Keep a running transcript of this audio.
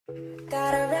It's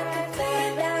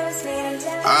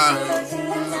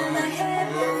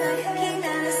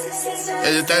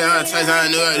the 300 times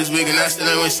I knew it this week, and I still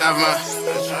ain't went south of my.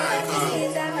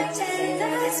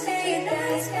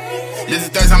 This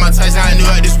is the third time I touched down in New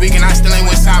York this week, and I still ain't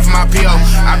went south for my P.O.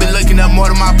 I been looking up more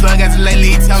to my plug as of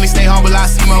lately. He tell me stay humble, I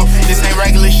see more. This ain't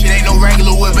regular shit, ain't no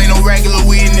regular whip, ain't no regular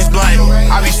weed in this blunt.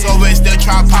 I be sober and still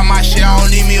try to pop my shit, I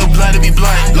don't need me a blunt to be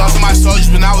blunt. Lost all my soldiers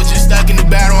when I was just stuck in the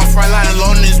battle on front line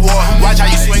alone in this war. Watch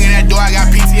how you swinging that door, I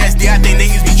got PTSD, I think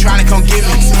niggas be trying to come get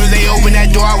me. Soon as they open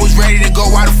that door, I was ready to go.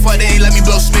 Why the fuck they ain't let me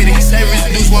blow Smitty? Savers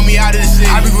and dudes want me out of the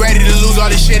city. I be ready to lose all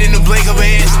this shit in the blink of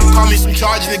an instant. Call me some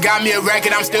charges and got me a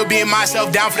record, I'm still being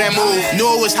myself down for that move. Knew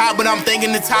it was hot, but I'm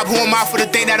thinking the top. Who am I for the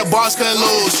thing that a boss could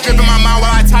lose? Stripping my mind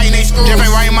while I tighten they screws.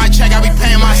 Different writing my check, I be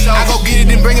paying myself. I go get it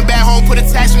and bring it back home, put a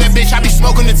tax on that bitch, I be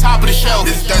smoking the top of the shelf.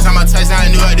 This is the third time I touched down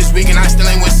in New York this week, and I still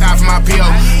ain't went south for my P.O.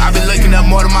 I been looking up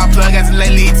more to my plug as of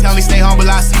lately. He tell me stay humble,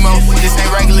 I see more. This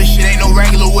ain't regular shit, ain't no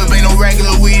regular whip, ain't no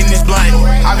regular weed in this blunt.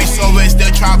 I be sober and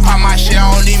still try to pop my shit, I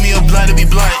don't need me a blunt to be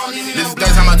blunt. This is the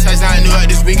third time I touched down in New York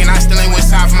this week, and I still ain't went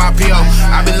south for my P.O.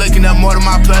 I been looking up more to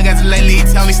my plug as of lately. He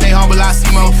tell me stay humble, I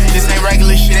see more. This ain't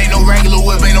regular shit, ain't no regular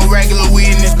whip, ain't no regular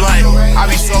weed in this blunt.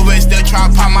 I be sober and still try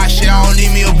to pop my shit, I don't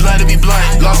need me a blunt to be blunt.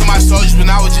 Lost all my soldiers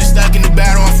when I was just stuck in the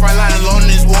battle on front line.